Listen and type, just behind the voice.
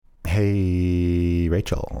Hey,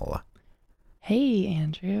 Rachel. Hey,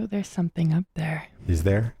 Andrew, there's something up there. Is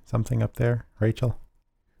there something up there, Rachel?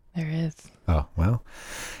 There is. Oh, well,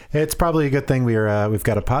 it's probably a good thing we've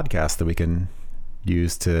got a podcast that we can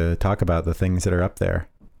use to talk about the things that are up there.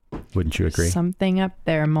 Wouldn't you agree? Something up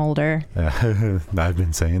there, Mulder. I've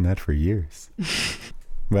been saying that for years.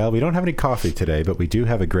 Well, we don't have any coffee today, but we do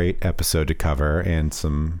have a great episode to cover and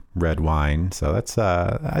some red wine. So that's,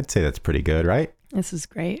 I'd say that's pretty good, right? This is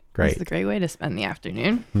great. Great. This is a great way to spend the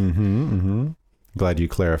afternoon. Glad you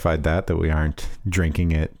clarified that we aren't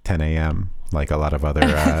drinking at 10 a.m. like a lot of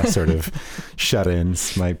other sort of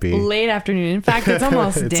shut-ins might be. Late afternoon. In fact, it's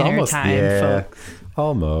almost dinner time, folks.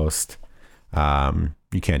 Almost.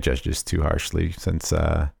 You can't judge this too harshly since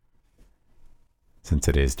it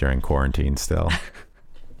is during quarantine still.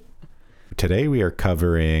 Today we are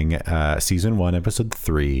covering season 1, episode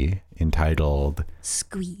 3, entitled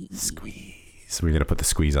Squeeze. So we're going to put the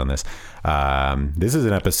squeeze on this. This is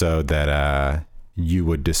an episode that you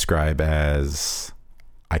would describe as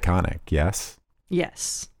iconic, yes?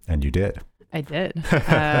 Yes. And you did. I did.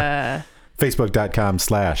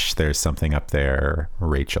 Facebook.com/there's something up there,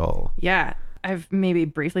 Rachel. Yeah. I've maybe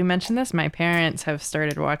briefly mentioned this. My parents have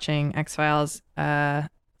started watching X-Files,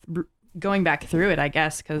 going back through it, I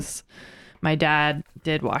guess, because my dad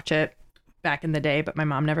did watch it back in the day, but my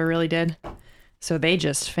mom never really did. So they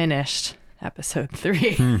just finished episode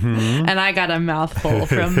 3 and I got a mouthful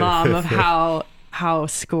from mom of how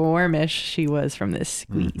squirmish she was from this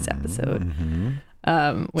squeeze episode,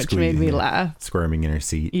 which Squeezing, made me laugh. Squirming in her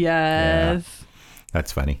seat. Yes. Yeah.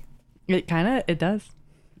 That's funny. It does.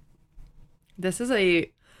 This is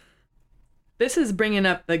bringing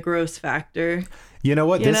up the gross factor. You know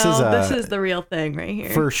what? This is the real thing right here.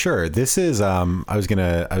 For sure. This is I was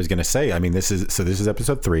gonna say, I mean, this is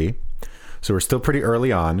episode 3, so we're still pretty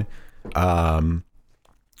early on.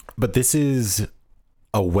 But this is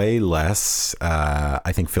a way less,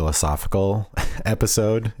 I think, philosophical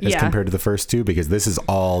episode as compared to the first two, because this is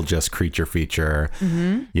all just creature feature,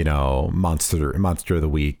 monster of the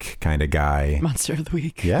week kind of guy. Monster of the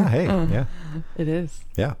week. Yeah. Hey. Yeah. It is.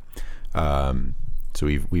 Yeah. So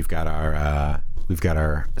we've got our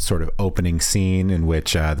sort of opening scene in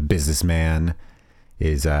which the businessman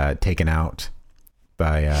is taken out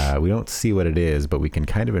by we don't see what it is, but we can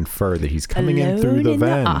kind of infer that he's coming in through the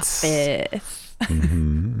vents. Office.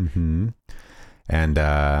 And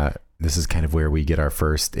this is kind of where we get our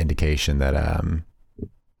first indication that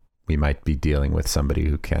we might be dealing with somebody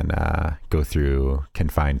who can go through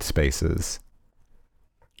confined spaces.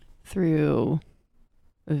 Through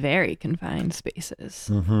very confined spaces.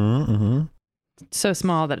 So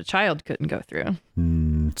small that a child couldn't go through.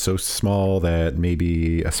 So small that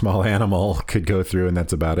maybe a small animal could go through, and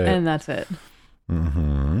that's about it. And that's it.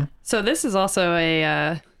 So this is also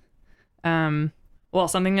a,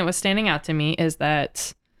 something that was standing out to me is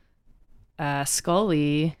that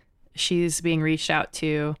Scully, she's being reached out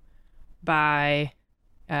to by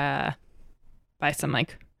some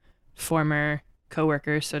like former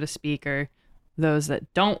coworkers, so to speak, or those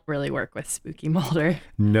that don't really work with Spooky Mulder.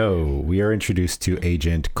 No, we are introduced to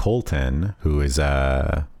Agent Colton, who is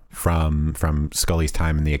from Scully's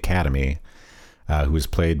time in the Academy, who is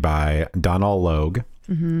played by Donal Logue.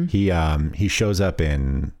 He shows up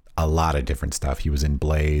in a lot of different stuff. He was in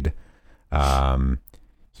Blade.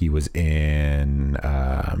 He was in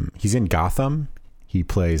he's in Gotham. He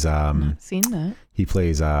plays Not seen that. He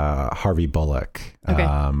plays Harvey Bullock. Okay.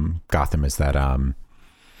 Gotham is that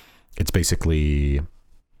it's basically,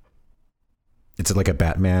 it's like a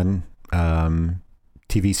Batman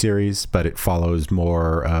TV series, but it follows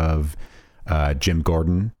more of Jim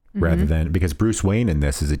Gordon rather than, because Bruce Wayne in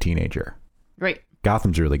this is a teenager. Right.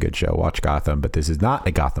 Gotham's a really good show. Watch Gotham, but this is not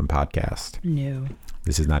a Gotham podcast. No.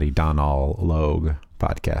 This is not a Donal Logue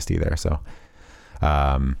podcast either. So,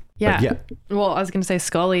 yeah. Well, I was going to say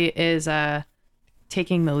Scully is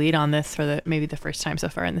taking the lead on this for maybe the first time so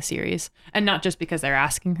far in the series, and not just because they're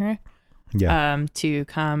asking her to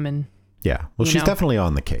come and well, she's definitely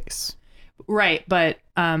on the case, right? But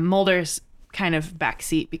Mulder's kind of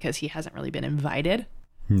backseat because he hasn't really been invited.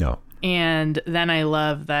 No. And then I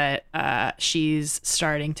love that she's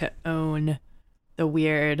starting to own the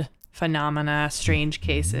weird phenomena, strange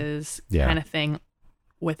cases kind of thing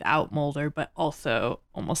without Mulder, but also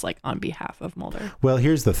almost like on behalf of Mulder. Well,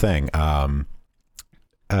 here's the thing.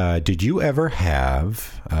 Did you ever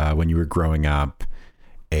have, when you were growing up,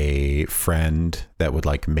 a friend that would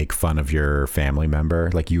like make fun of your family member?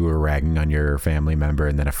 Like you were ragging on your family member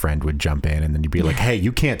and then a friend would jump in and then you'd be like, hey,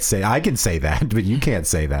 you can't say, I can say that, but you can't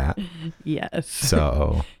say that. Yes.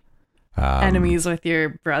 So enemies with your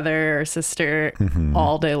brother or sister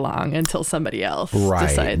all day long until somebody else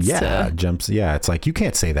decides to jumps. Yeah, it's like, you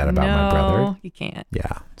can't say that about my brother. You can't.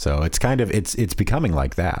 Yeah, so it's kind of it's becoming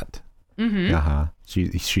like that.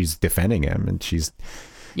 She's defending him, and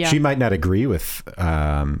she might not agree with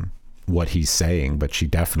what he's saying, but she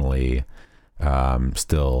definitely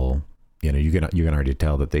still, you can already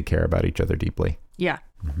tell that they care about each other deeply. Yeah.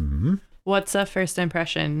 What's a first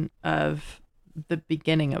impression of the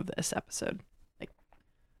beginning of this episode? Like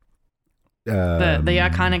the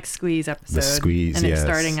iconic squeeze episode. The squeeze, and it's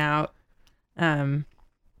starting out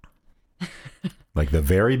like the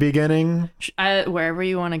very beginning, wherever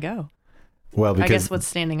you want to go. Well, because I guess what's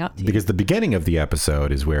standing up to you. Because the beginning of the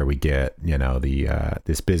episode is where we get,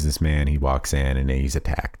 this businessman, he walks in and he's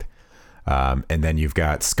attacked. And then you've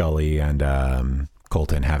got Scully and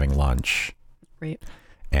Colton having lunch. Right.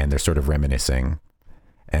 And they're sort of reminiscing.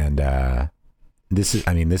 And this is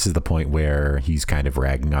the point where he's kind of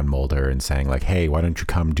ragging on Mulder and saying like, hey, why don't you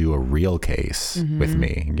come do a real case with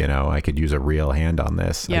me? I could use a real hand on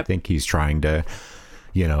this. Yep. I think he's trying to,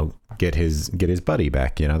 get his buddy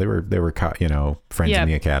back. They were friends in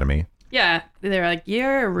the academy. Yeah. They're like,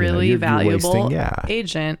 you're a really valuable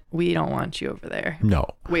agent. We don't want you over there. No.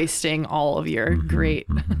 Wasting all of your great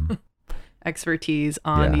expertise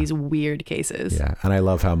on these weird cases. Yeah. And I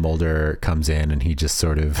love how Mulder comes in and he just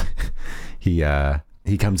sort of, he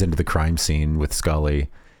comes into the crime scene with Scully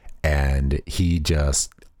and he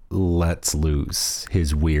just lets loose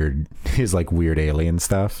his weird alien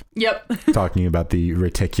stuff. Yep. Talking about the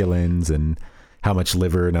reticulans and how much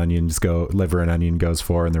liver and onion goes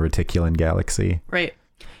for in the reticulan galaxy. Right.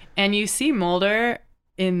 And you see Mulder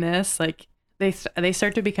in this, like they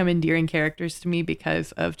start to become endearing characters to me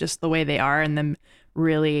because of just the way they are and them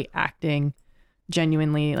really acting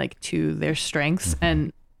genuinely like to their strengths.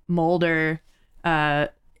 And Mulder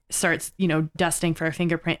starts, dusting for a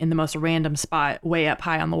fingerprint in the most random spot way up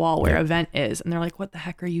high on the wall where a vent is. And they're like, what the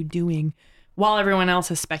heck are you doing? While everyone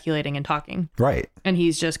else is speculating and talking. Right. And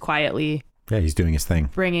he's just quietly. Yeah, he's doing his thing.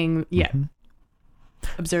 Bringing,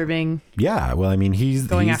 observing. Yeah, well, I mean, he's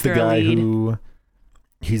the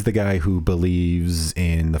guy who believes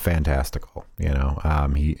in the fantastical,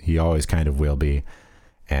 he always kind of will be.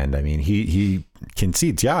 And I mean, he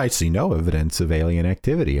concedes, I see no evidence of alien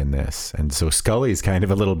activity in this. And so Scully's kind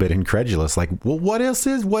of a little bit incredulous, like, well, what else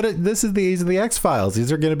is, this is the X-Files.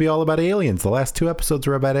 These are going to be all about aliens. The last 2 episodes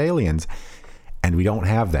were about aliens. And we don't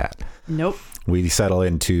have that. Nope. We settle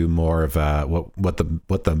into more of what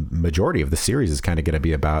the majority of the series is kind of going to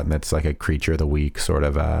be about. And that's like a creature of the week sort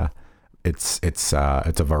of, it's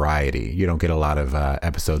a variety. You don't get a lot of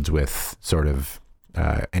episodes with sort of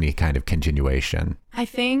any kind of continuation. I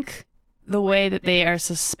think the way that they are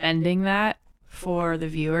suspending that for the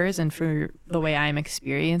viewers and for the way I'm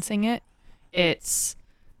experiencing it, it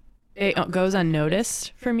goes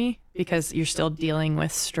unnoticed for me because you're still dealing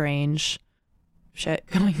with strange shit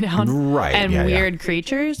going down, right? And weird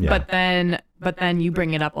creatures. Yeah. But then you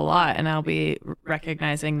bring it up a lot, and I'll be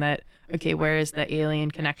recognizing that. Okay, where is the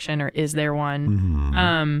alien connection, or is there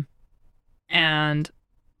one? And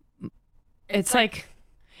it's like,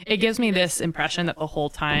 it gives me this impression that the whole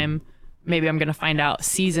time, maybe I'm going to find out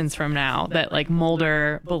seasons from now that like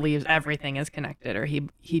Mulder believes everything is connected, or he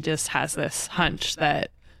just has this hunch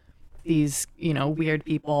that these, weird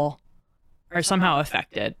people are somehow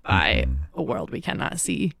affected by a world we cannot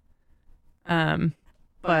see.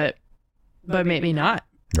 But maybe not.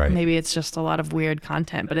 Right. Maybe it's just a lot of weird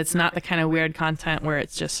content, but it's not the kind of weird content where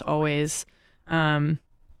it's just always, I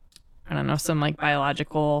don't know, some like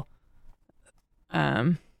biological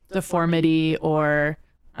deformity or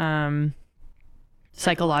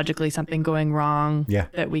psychologically something going wrong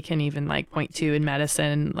that we can even like point to in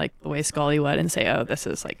medicine, like the way Scully would, and say, oh, this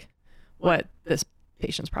is like what this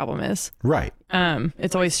patient's problem is. Right.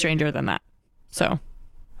 It's always stranger than that. So.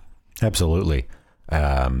 Absolutely.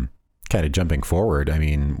 Kind of jumping forward, I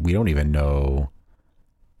mean, we don't even know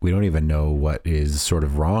what is sort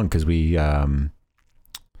of wrong, because we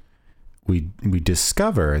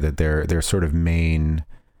discover that their sort of main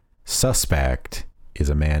suspect is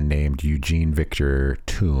a man named Eugene Victor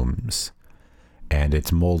Toombs, and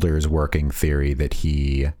it's Mulder's working theory that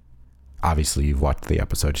he, obviously you've watched the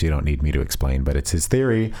episode, so you don't need me to explain, but it's his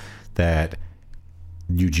theory that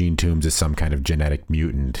Eugene Toombs is some kind of genetic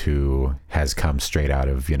mutant who has come straight out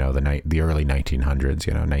of, the early 1900s,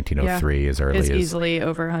 1903 as early as... is easily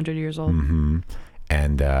over 100 years old. Mm-hmm.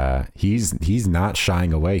 And he's not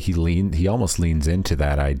shying away. He almost leans into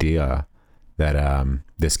that idea that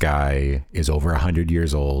this guy is over 100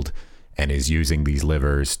 years old, and is using these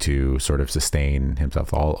livers to sort of sustain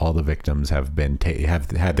himself. All the victims have been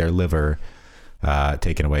have had their liver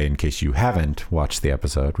taken away, in case you haven't watched the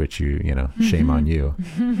episode, which shame on you.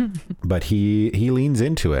 But he leans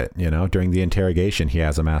into it, during the interrogation. He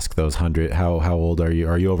has him ask those 100, how old are you?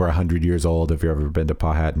 Are you over 100 years old? Have you ever been to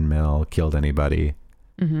Powhatan Mill, killed anybody?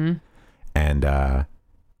 Mm-hmm. And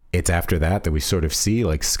it's after that we sort of see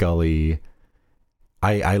like Scully.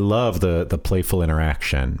 I love the playful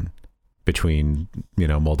interaction between,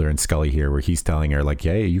 Mulder and Scully here, where he's telling her like,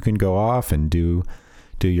 hey, you can go off and do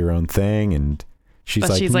your own thing. And she's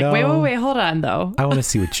like, no, wait, hold on though. I want to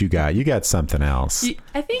see what you got. You got something else.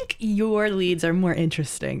 I think your leads are more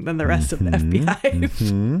interesting than the rest of the FBI.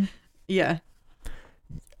 Mm-hmm. Yeah.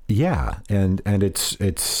 Yeah. And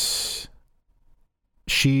it's,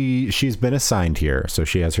 she's been assigned here, so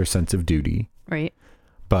she has her sense of duty. Right.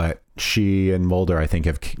 But she and Mulder, I think,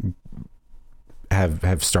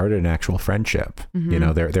 have started an actual friendship.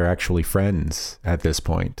 Mm-hmm. They're actually friends at this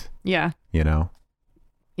point. Yeah.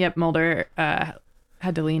 Yep. Mulder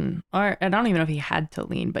had to lean, or I don't even know if he had to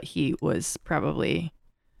lean, but he was probably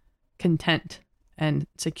content and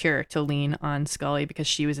secure to lean on Scully because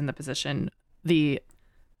she was in the position, she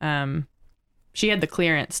had the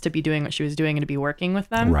clearance to be doing what she was doing and to be working with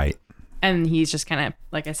them. Right. And he's just kind of,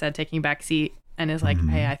 like I said, taking back seat and is like,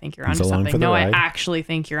 hey, I think you're onto something. No, I actually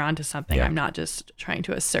think you're onto something. Yeah. I'm not just trying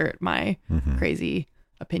to assert my crazy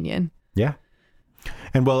opinion. Yeah.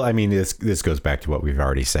 And well, I mean, this goes back to what we've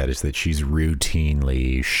already said, is that she's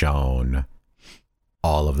routinely shown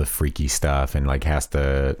all of the freaky stuff and like has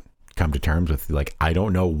to come to terms with like, I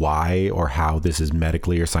don't know why or how this is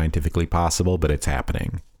medically or scientifically possible, but it's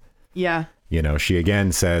happening. Yeah. She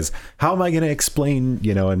again says, how am I going to explain,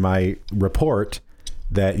 in my report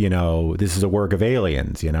that, this is a work of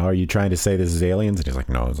aliens? Are you trying to say this is aliens? And he's like,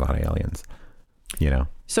 no, it's not aliens,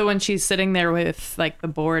 So when she's sitting there with like the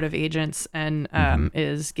board of agents and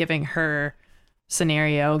is giving her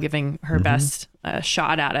scenario, giving her best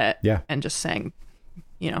shot at it, and just saying,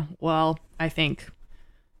 well, I think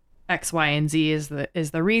X, Y, and Z is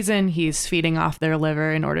the reason he's feeding off their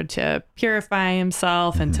liver in order to purify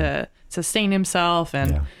himself and to sustain himself,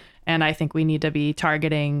 and I think we need to be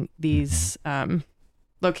targeting these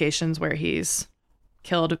locations where he's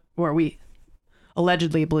killed, where we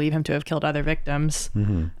allegedly believe him to have killed other victims.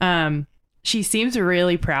 She seems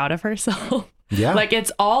really proud of herself. Yeah. Like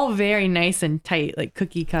it's all very nice and tight, like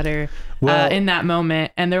cookie cutter in that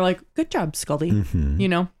moment. And they're like, good job, Scully.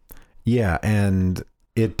 Yeah. And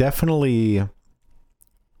it definitely,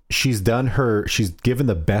 she's given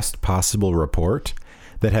the best possible report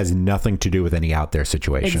that has nothing to do with any out there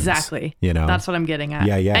situations. Exactly. That's what I'm getting at.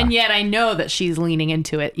 Yeah. And yet I know that she's leaning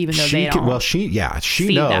into it, even though they don't. Well, she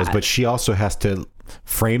knows, but she also has to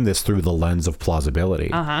frame this through the lens of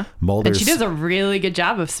plausibility. And she does a really good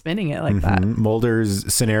job of spinning it like that.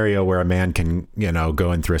 Mulder's scenario where a man can,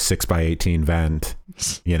 go in through a 6x18 vent,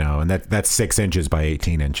 and that's 6 inches by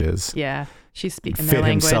 18 inches. Yeah. She's speaking their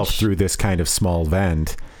language. Fit himself through this kind of small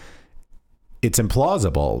vent. It's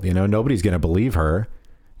implausible. Nobody's going to believe her.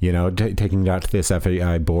 Taking it out to this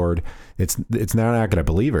FAI board, it's not going to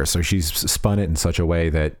believe her. So she's spun it in such a way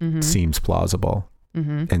that seems plausible.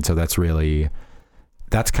 And so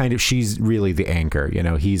she's really the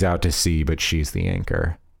anchor. He's out to sea, but she's the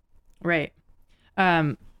anchor. Right.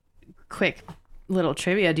 Quick little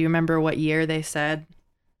trivia. Do you remember what year they said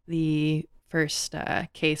the first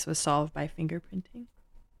case was solved by fingerprinting?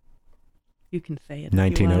 You can say it.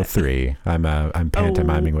 1903. I'm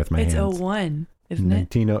pantomiming with my hands. It's 01. Isn't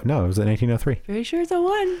it? No, it was in 1903. Pretty sure it's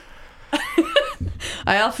 01.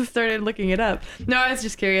 I also started looking it up. No, I was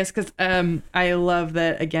just curious because I love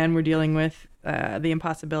that, again, we're dealing with the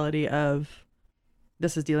impossibility of,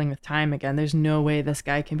 this is dealing with time again. There's no way this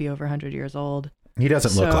guy can be over 100 years old. He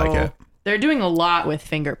doesn't look like it. They're doing a lot with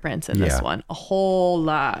fingerprints in this one. A whole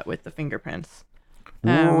lot with the fingerprints.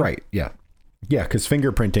 Right, yeah. Yeah, because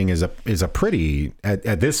fingerprinting is a pretty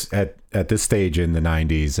at this stage in the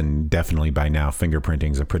 90s, and definitely by now,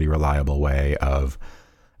 fingerprinting is a pretty reliable way of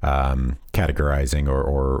categorizing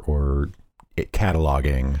or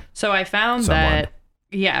cataloging. So I found that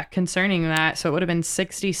concerning that, so it would have been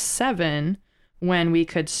 1967 when we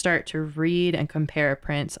could start to read and compare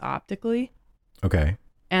prints optically. Okay.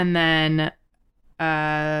 And then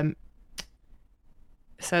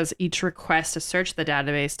says each request to search the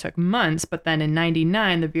database took months, but then in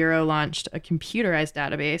 1999, the Bureau launched a computerized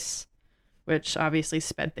database, which obviously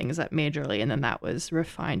sped things up majorly, and then that was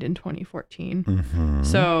refined in 2014.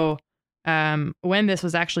 So when this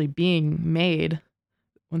was actually being made,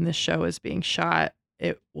 when this show was being shot,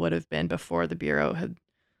 it would have been before the Bureau had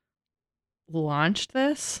launched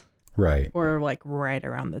this. Right. or like right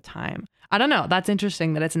around the time. I don't know. That's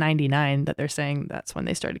interesting that it's 99 that they're saying that's when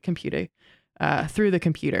they started computing through the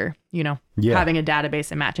computer, Yeah. having a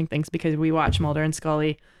database and matching things, because we watch Mulder and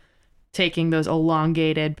Scully taking those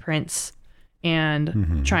elongated prints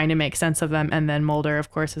and trying to make sense of them. And then Mulder,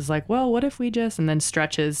 of course, is like, well, what if we just, and then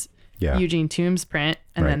stretches Eugene Toombs' print,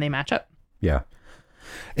 and then they match up. Yeah,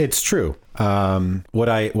 it's true. What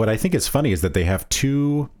I think is funny is that they have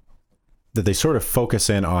that they sort of focus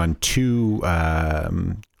in on two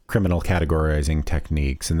criminal categorizing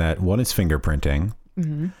techniques, and that one is fingerprinting,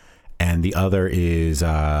 and the other is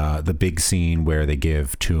the big scene where they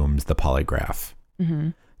give Toombs the polygraph,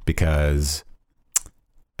 because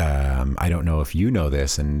I don't know if you know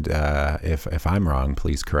this, and if I'm wrong,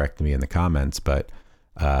 please correct me in the comments, but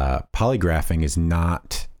polygraphing is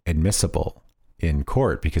not admissible in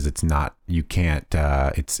court because it's not, you can't,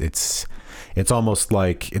 it's almost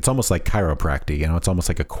like chiropractic, it's almost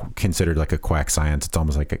like considered like a quack science. It's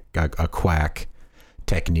almost like a quack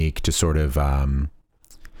technique to sort of,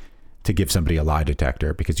 to give somebody a lie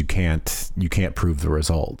detector, because you can't prove the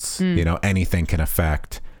results. Anything can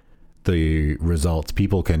affect the results.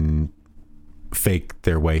 People can fake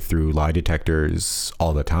their way through lie detectors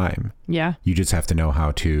all the time. Yeah. You just have to know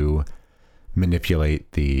how to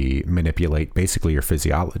manipulate basically your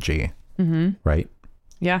physiology. Right?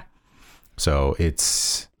 Yeah. So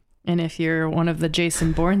and if you're one of the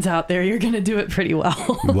Jason Bournes out there, you're going to do it pretty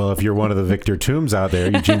well. Well, if you're one of the Victor Toombs out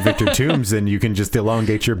there, Eugene Victor Toombs, then you can just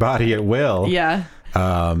elongate your body at will. Yeah.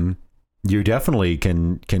 You definitely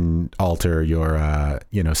can alter your,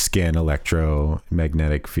 skin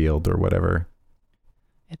electromagnetic field or whatever.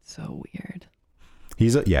 It's so weird.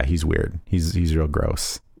 He's weird. He's real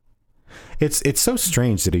gross. It's so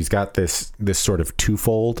strange that he's got this sort of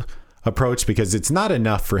twofold approach, because it's not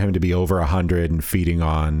enough for him to be over 100 and feeding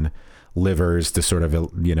on livers to sort of,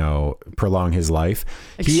 prolong his life.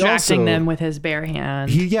 Extracting them with his bare hand.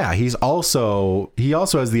 He also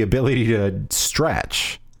has the ability to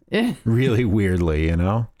stretch really weirdly,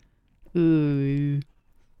 Ooh.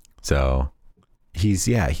 So he's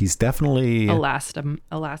definitely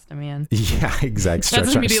Elastaman. Yeah,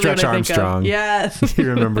 exactly. Stretch Armstrong. Yes. You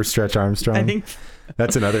remember Stretch Armstrong? I think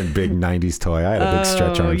that's another big 90s toy. I had a big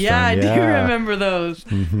Stretch Armstrong. Yeah, I do remember those.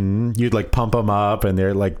 You'd like pump them up, and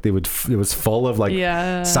they're like, it was full of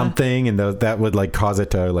like something, and that would like cause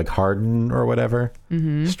it to like harden or whatever.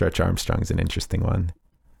 Stretch Armstrong's an interesting one.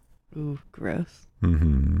 Ooh, gross.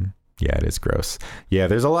 Yeah, it is gross. Yeah,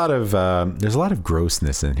 there's a lot of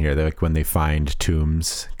grossness in here. Like when they find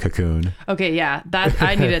Toombs' cocoon. Okay, yeah, that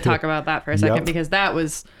I need to talk about that for a second, because that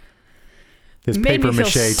was this paper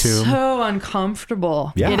mache tomb. So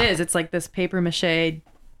uncomfortable. Yeah, it is. It's like this paper mache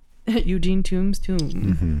Eugene Toombs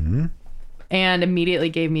tomb, and immediately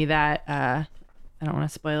gave me that. I don't want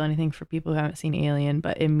to spoil anything for people who haven't seen Alien,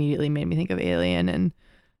 but immediately made me think of Alien and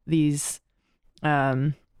these.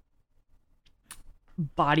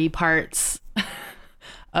 Body parts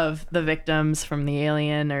of the victims from the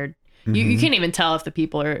alien, or you can't even tell if the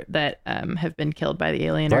people that have been killed by the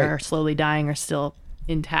alien or are slowly dying are still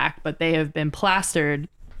intact, but they have been plastered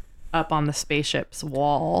up on the spaceship's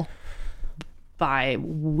wall by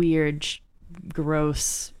weird,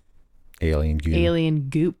 gross alien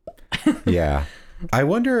goop. Yeah. I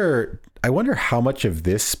wonder how much of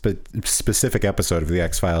this specific episode of the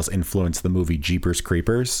X-Files influenced the movie Jeepers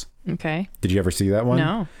Creepers. Okay. Did you ever see that one?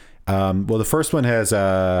 No. Well, the first one has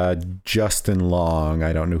Justin Long.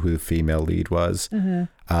 I don't know who the female lead was.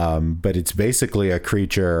 But it's basically a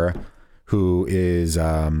creature who is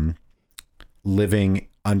living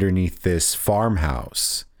underneath this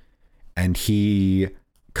farmhouse. And he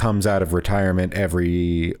comes out of retirement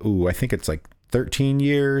every, I think it's like 13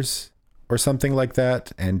 years or something like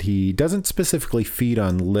that. And he doesn't specifically feed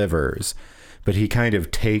on livers, but he kind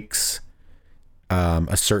of takes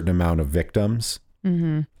a certain amount of victims.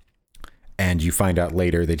 And you find out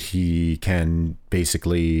later that he can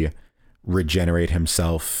basically regenerate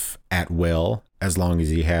himself at will as long as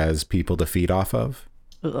he has people to feed off of.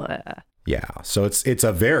 Yeah. So it's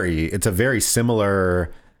a very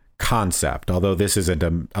similar concept, although this isn't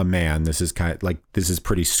a man. This is kind of like, this is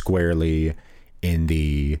pretty squarely in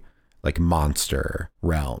the like monster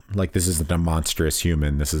realm. Like this isn't a monstrous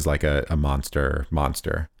human. This is like a monster.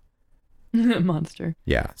 Monster.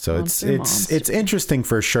 Yeah. So it's interesting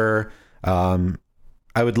for sure.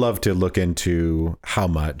 I would love to look into how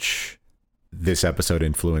much this episode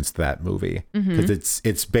influenced that movie, because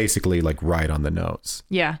it's basically like right on the nose.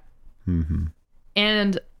 Yeah.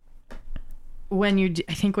 And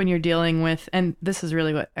I think when you're dealing with, and this is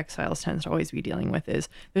really what X-Files tends to always be dealing with, is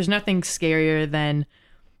there's nothing scarier than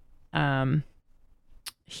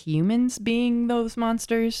humans being those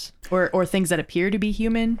monsters or things that appear to be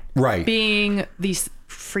human. Right. Being these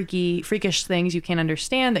freakish things you can't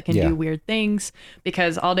understand that can Yeah. do weird things,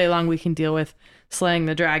 because all day long we can deal with slaying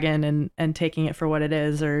the dragon and taking it for what it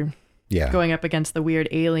is, or Yeah. going up against the weird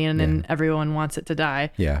alien and everyone wants it to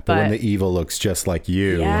die. Yeah. But when the evil looks just like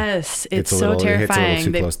you. Yes, it's a so little- it hits a little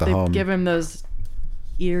terrifying. too close to they home. give him those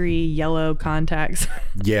eerie yellow contacts.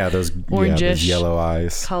 Yeah. Those Orangish yellow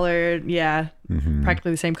eyes. colored,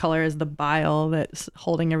 practically the same color as the bile that's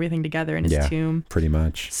holding everything together in his tomb. Pretty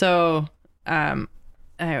much. So I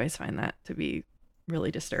always find that to be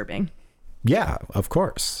really disturbing. Yeah, of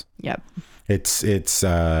course. Yep. It's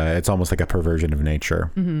almost like a perversion of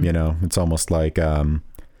nature. Mm-hmm. You know, it's almost like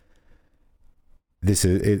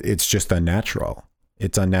it's just unnatural.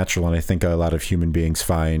 It's unnatural, and I think a lot of human beings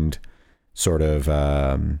find sort of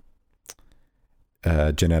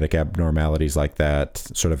genetic abnormalities like that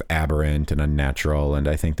sort of aberrant and unnatural. And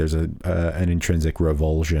I think there's an intrinsic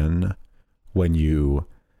revulsion when you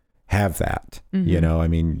have that. Mm-hmm. You know, I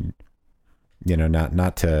mean, you know,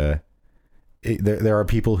 not to. There are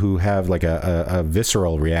people who have like a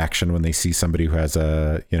visceral reaction when they see somebody who has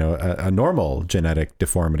a normal genetic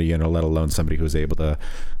deformity, you know, let alone somebody who's able to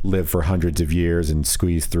live for hundreds of years and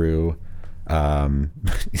squeeze through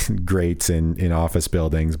grates in office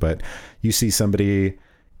buildings. But you see somebody,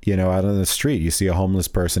 you know, out on the street, you see a homeless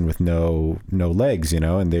person with no legs, you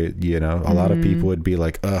know, and they, you know, a lot of people would be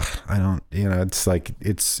like, ugh, I don't, you know, it's like,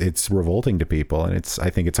 it's revolting to people. And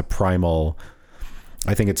I think it's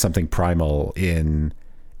something primal in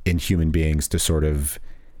human beings to sort of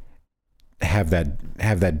have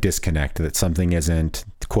that disconnect, that something isn't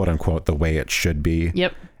quote unquote the way it should be.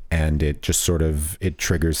 Yep. And it just sort of, it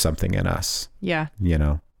triggers something in us. Yeah. You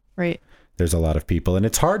know? Right. There's a lot of people, and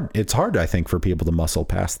it's hard, I think, for people to muscle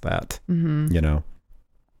past that, you know?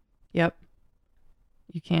 Yep.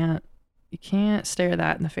 You can't stare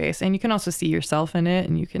that in the face, and you can also see yourself in it,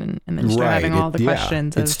 and then you start having all the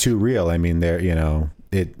questions. It's too real. I mean, you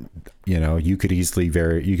could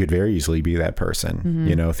very easily be that person,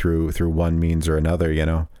 you know, through one means or another, you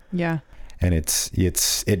know? Yeah. And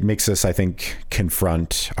it makes us, I think,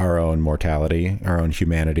 confront our own mortality, our own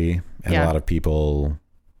humanity. And a lot of people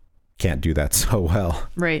can't do that so well.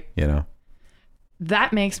 Right. You know?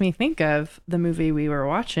 That makes me think of the movie we were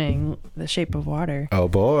watching, The Shape of Water. Oh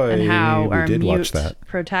boy. And how our did watch mute that.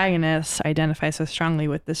 protagonist identifies so strongly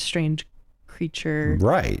with this strange creature,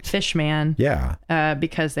 right? Fishman. Yeah.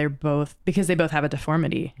 Because they both have a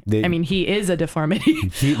deformity. I mean, he is a deformity.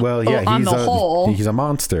 On the whole, he's a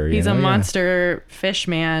monster. He's a monster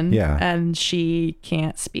fishman. Yeah. And she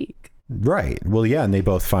can't speak. Right. Well, yeah, and they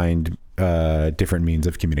both find different means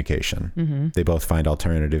of communication. They both find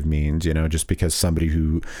alternative means, you know, just because somebody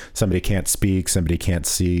can't speak, somebody can't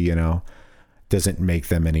see, you know, doesn't make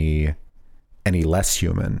them any less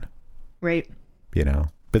human. Right. You know,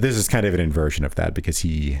 but this is kind of an inversion of that, because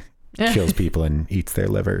he kills people and eats their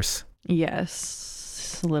livers.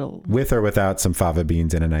 Yes. A little. With or without some fava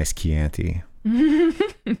beans and a nice Chianti.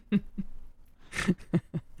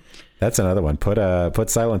 That's another one. Put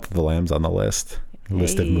Silence of the Lambs on the list.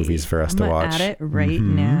 List of movies for us to watch. Add it right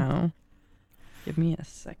now. Give me a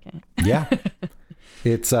second. Yeah.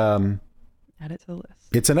 It's add it to the list.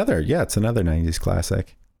 It's another 90s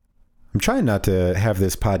classic. I'm trying not to have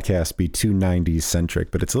this podcast be too 90s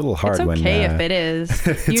centric, but it's a little hard it's okay when if it is.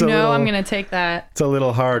 I'm going to take that. It's a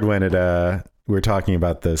little hard when we're talking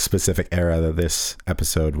about the specific era that this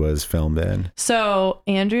episode was filmed in. So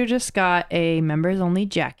Andrew just got a members only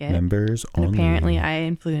jacket. Members and only. Apparently I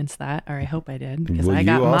influenced that, or I hope I did, because I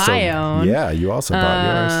got my own. Yeah, you also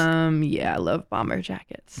bought yours. Yeah, I love bomber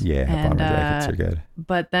jackets. Yeah, bomber jackets are good.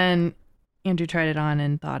 But then Andrew tried it on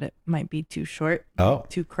and thought it might be too short. Oh.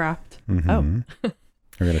 Too cropped. Mm-hmm. Oh.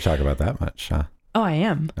 We're going to talk about that much, huh? Oh, I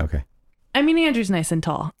am. Okay. I mean, Andrew's nice and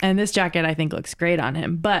tall, and this jacket I think looks great on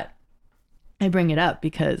him, but I bring it up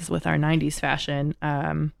because with our 90s fashion,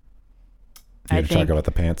 You want to talk about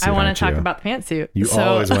the pantsuit. I want to talk about the pantsuit. You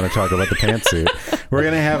always want to talk about the pantsuit. We're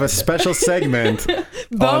going to have a special segment.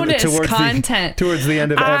 Bonus content. Towards the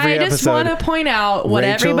end of every episode. I just want to point out what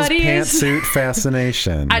everybody is. Pantsuit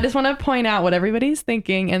fascination. I just want to point out what everybody's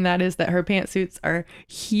thinking, and that is that her pantsuits are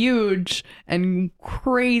huge and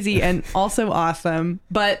crazy and also awesome,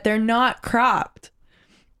 but they're not cropped.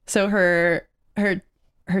 So her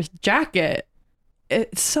jacket,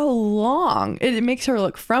 it's so long. It makes her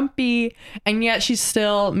look frumpy, and yet she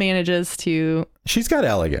still manages to. She's got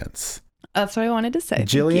elegance. That's what I wanted to say.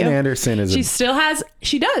 Gillian Anderson is.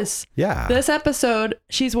 She does. Yeah. This episode,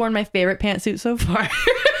 she's worn my favorite pantsuit so far.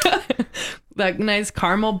 that nice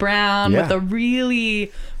caramel brown Yeah. with a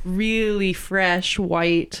really, really fresh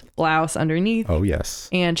white blouse underneath. Oh, yes.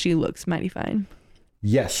 And she looks mighty fine.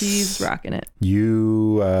 Yes. She's rocking it.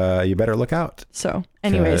 You better look out. So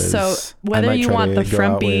anyways, so 'Cause I whether might you try want to the go out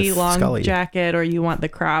frumpy with long Scully. jacket or you want the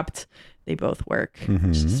cropped, they both work.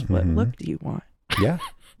 It's just what look do you want? Yeah.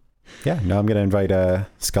 Yeah. No, I'm going to invite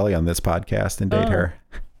Scully on this podcast and date her.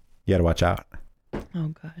 You got to watch out. Oh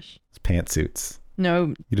gosh. It's pantsuits.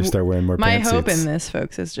 No. You just start wearing more My pantsuits. hope in this,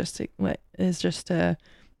 folks, is just to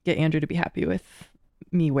get Andrew to be happy with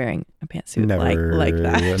me wearing a pantsuit like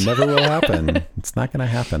that. Never will happen. It's not going to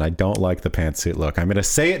happen. I don't like the pantsuit look. I'm going to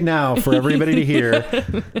say it now for everybody to hear.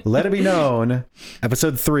 Let it be known.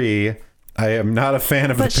 Episode 3. I am not a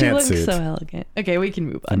fan of But the she pantsuit. looks so elegant. Okay, we can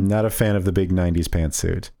move I'm on. not a fan of the big 90s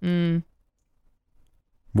pantsuit.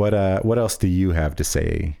 What else do you have to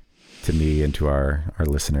say to me and to our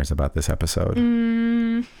listeners about this episode?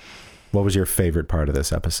 What was your favorite part of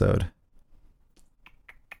this episode?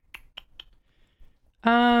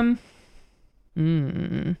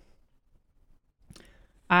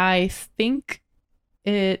 I think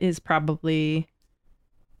it is probably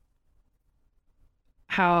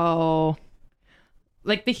how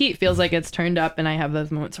like the heat feels like it's turned up, and I have those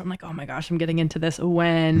moments where I'm like, oh my gosh, I'm getting into this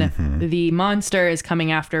when the monster is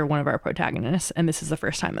coming after one of our protagonists, and this is the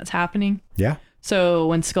first time that's happening. Yeah. So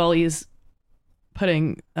when Scully's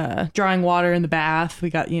drawing water in the bath, we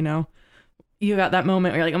got, you got that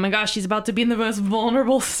moment where you're like, oh my gosh, she's about to be in the most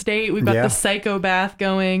vulnerable state. We've got the psycho bath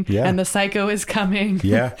going, and the psycho is coming.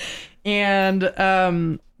 Yeah. And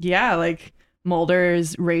like Mulder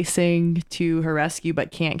is racing to her rescue,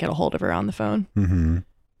 but can't get a hold of her on the phone.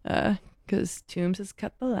 Because Toombs has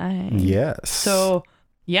cut the line. Yes. So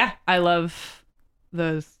yeah, I love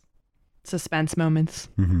those suspense moments.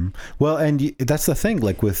 Well, and that's the thing,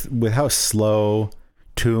 like with how slow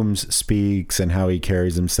Toombs speaks and how he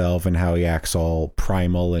carries himself and how he acts all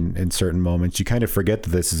primal in certain moments, you kind of forget that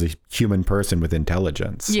this is a human person with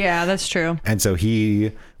intelligence. Yeah, that's true. And so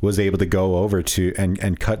he was able to go over to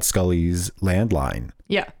and cut Scully's landline.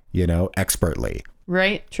 Yeah. Expertly.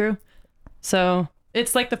 Right. True. So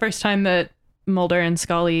it's like the first time that Mulder and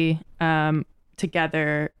Scully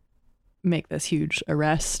together make this huge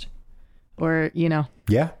arrest, or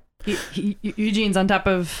Yeah. Eugene's on top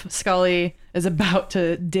of Scully, is about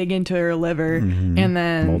to dig into her liver, and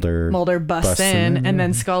then Mulder busts in, and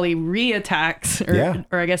then Scully re-attacks, or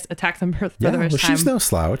I guess attacks him for the first time. She's no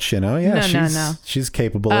slouch, Yeah, No. She's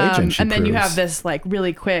capable agent. And then you have this like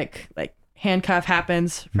really quick like handcuff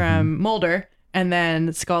happens from Mulder, and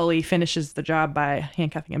then Scully finishes the job by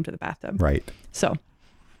handcuffing him to the bathtub. Right. So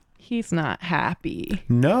he's not happy.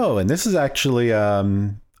 No, and this is actually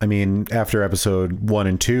after episode 1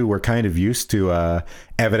 and 2, we're kind of used to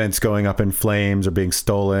evidence going up in flames or being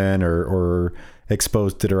stolen or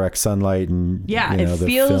exposed to direct sunlight. And it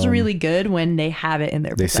feels really good when they have it in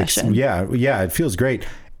their possession. It feels great.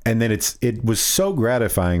 And then it was so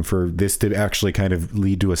gratifying for this to actually kind of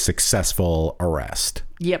lead to a successful arrest.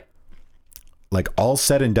 Yep. Like all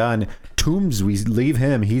said and done, Toombs, we leave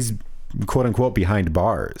him, he's quote unquote behind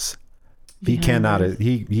bars. He cannot.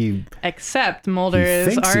 He. Except Mulder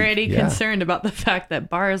is already concerned about the fact that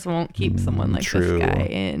bars won't keep someone like this guy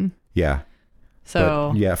in. Yeah.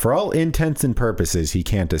 So but, for all intents and purposes, he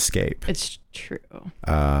can't escape. It's true.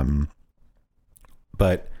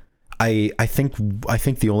 But I think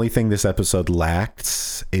the only thing this episode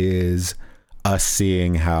lacks is us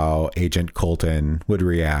seeing how Agent Colton would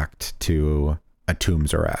react to a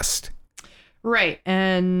Toombs arrest. Right.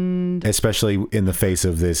 And especially in the face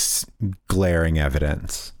of this glaring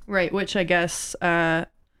evidence. Right. Which I guess,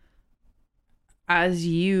 as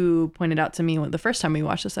you pointed out to me the first time we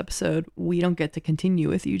watched this episode, we don't get to continue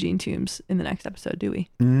with Eugene Toombs in the next episode, do we?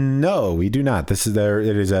 No, we do not. It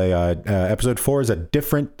is episode 4 is a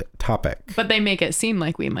different topic. But they make it seem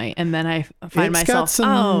like we might. And then I find myself,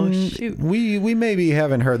 oh, shoot. We maybe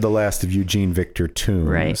haven't heard the last of Eugene Victor Toombs.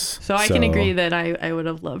 Right. So I can agree that I would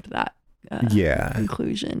have loved that.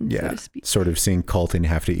 Conclusion, so to speak. Sort of seeing Colton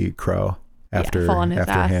have to eat crow after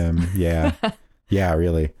ass. him. Yeah. Yeah,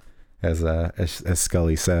 really. As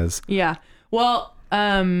Scully says. Yeah. Well,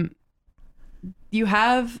 you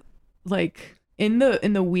have like in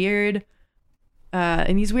the weird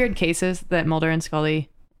in these weird cases that Mulder and Scully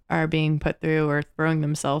are being put through or throwing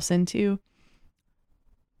themselves into.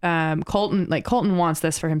 Colton wants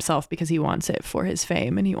this for himself because he wants it for his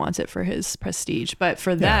fame and he wants it for his prestige. But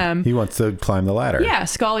for them, he wants to climb the ladder. Yeah,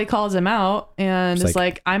 Scully calls him out and is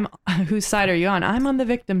like, "I'm whose side are you on? I'm on the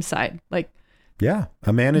victim's side." Like Yeah,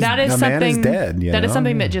 a man is that is man is something dead. that is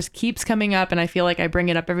something that just keeps coming up, and I feel like I bring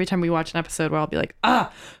it up every time we watch an episode where I'll be like,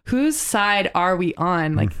 whose side are we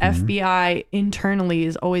on? Like FBI internally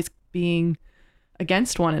is always being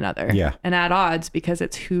against one another, and at odds, because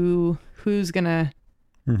it's who's gonna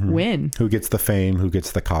win, who gets the fame, who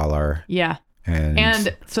gets the collar,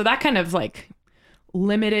 and so that kind of like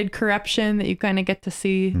limited corruption that you kind of get to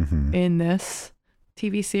see in this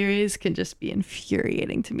TV series can just be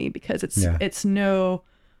infuriating to me, because it's no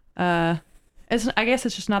I guess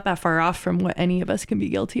it's just not that far off from what any of us can be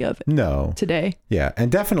guilty of today. Yeah, and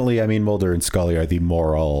definitely, I mean, Mulder and Scully are the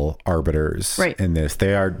moral arbiters in this.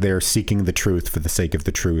 They're seeking the truth for the sake of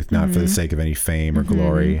the truth, not for the sake of any fame or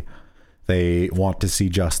glory. They want to see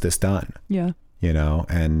justice done. Yeah. You know,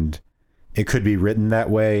 and it could be written that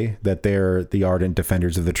way, that they're the ardent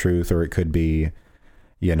defenders of the truth, or it could be,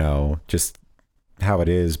 you know, just how it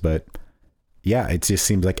is. But yeah, it just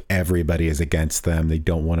seems like everybody is against them. They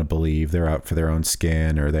don't want to believe. They're out for their own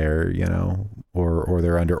skin, or they're, you know, or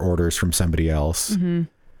they're under orders from somebody else.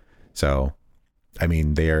 So, I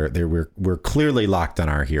mean, we're clearly locked on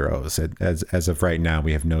our heroes. As of right now,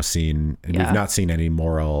 we have we've not seen any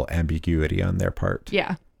moral ambiguity on their part.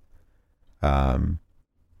 Yeah.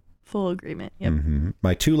 Full agreement. Yep.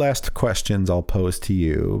 My two last questions I'll pose to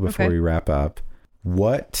you before we wrap up.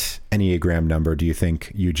 What Enneagram number do you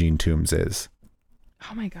think Eugene Toombs is?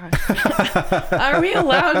 Oh my gosh. Are we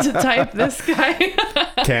allowed to type this guy?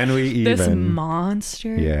 Can we even? This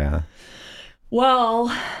monster? Yeah. Well,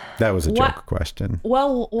 that was a joke question.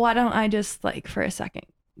 Well, why don't I just, like, for a second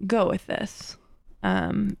go with this?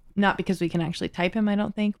 Not because we can actually type him, I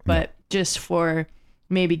don't think, but just for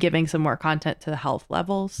maybe giving some more content to the health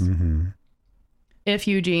levels. If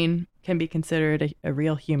Eugene can be considered a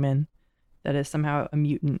real human that is somehow a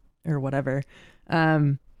mutant or whatever,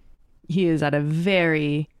 he is at a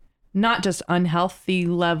very, not just unhealthy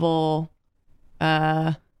level,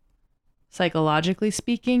 psychologically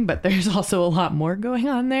speaking, but there's also a lot more going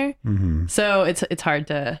on there. So it's hard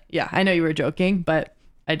to, I know you were joking, but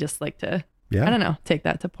I just like to, I don't know, take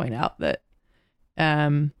that to point out that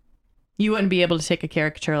you wouldn't be able to take a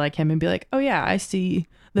caricature like him and be like, oh yeah, I see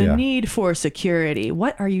the need for security.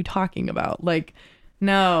 What are you talking about? Like,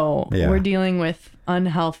 no, we're dealing with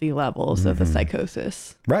unhealthy levels of the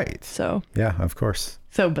psychosis. Right. So. Yeah, of course.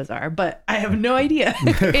 So bizarre, but I have no idea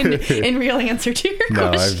in real answer to your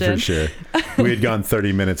question. No, for sure. We had gone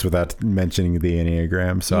 30 minutes without mentioning the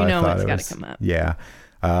Enneagram, so I thought it was got to come up. Yeah.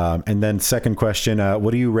 And then second question,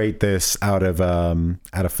 what do you rate this out of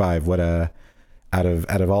 5? What out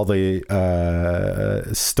of all the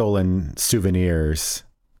stolen souvenirs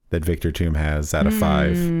that Victor Tomb has, out of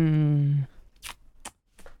 5?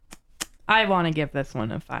 I want to give this one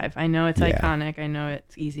a 5. I know it's iconic. I know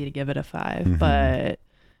it's easy to give it a 5, but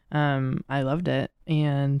I loved it.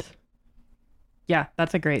 And yeah,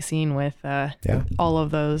 that's a great scene with all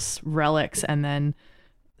of those relics, and then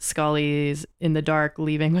Scully's in the dark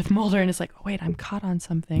leaving with Mulder, and it's like, oh wait, I'm caught on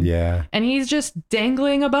something. Yeah. And he's just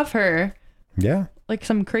dangling above her. Yeah. Like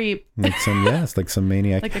some creep. It's like some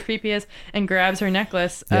maniac. Like the creepiest, and grabs her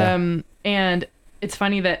necklace. Yeah. And it's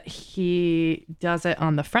funny that he does it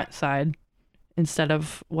on the front side instead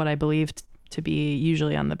of what I believed to be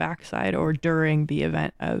usually on the back side or during the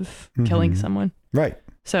event of killing someone. Right.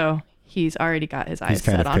 So he's already got his eyes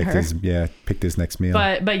set on her. Picked his next meal.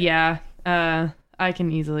 But yeah, I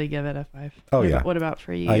can easily give it a 5. Oh yeah. What about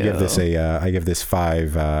for you? I give this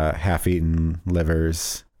 5 half-eaten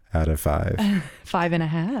livers out of 5.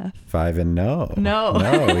 5.5. 5 and no,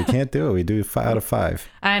 we can't do it. We do 5 out of 5.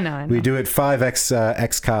 I know. We do it 5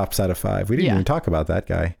 ex cops out of 5. We didn't even talk about that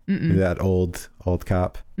guy. That old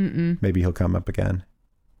cop. Maybe he'll come up again.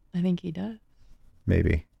 I think he does.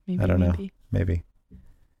 Maybe. I don't know. Maybe.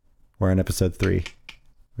 We're on episode 3.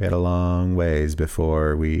 We had a long ways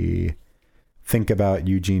before we think about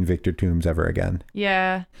Eugene Victor Toombs ever again.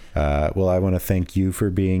 Yeah. Well, I want to thank you for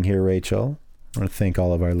being here, Rachel. I want to thank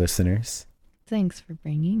all of our listeners. Thanks for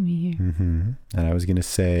bringing me here. And I was going to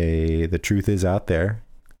say, the truth is out there.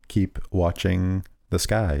 Keep watching the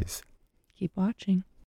skies. Keep watching.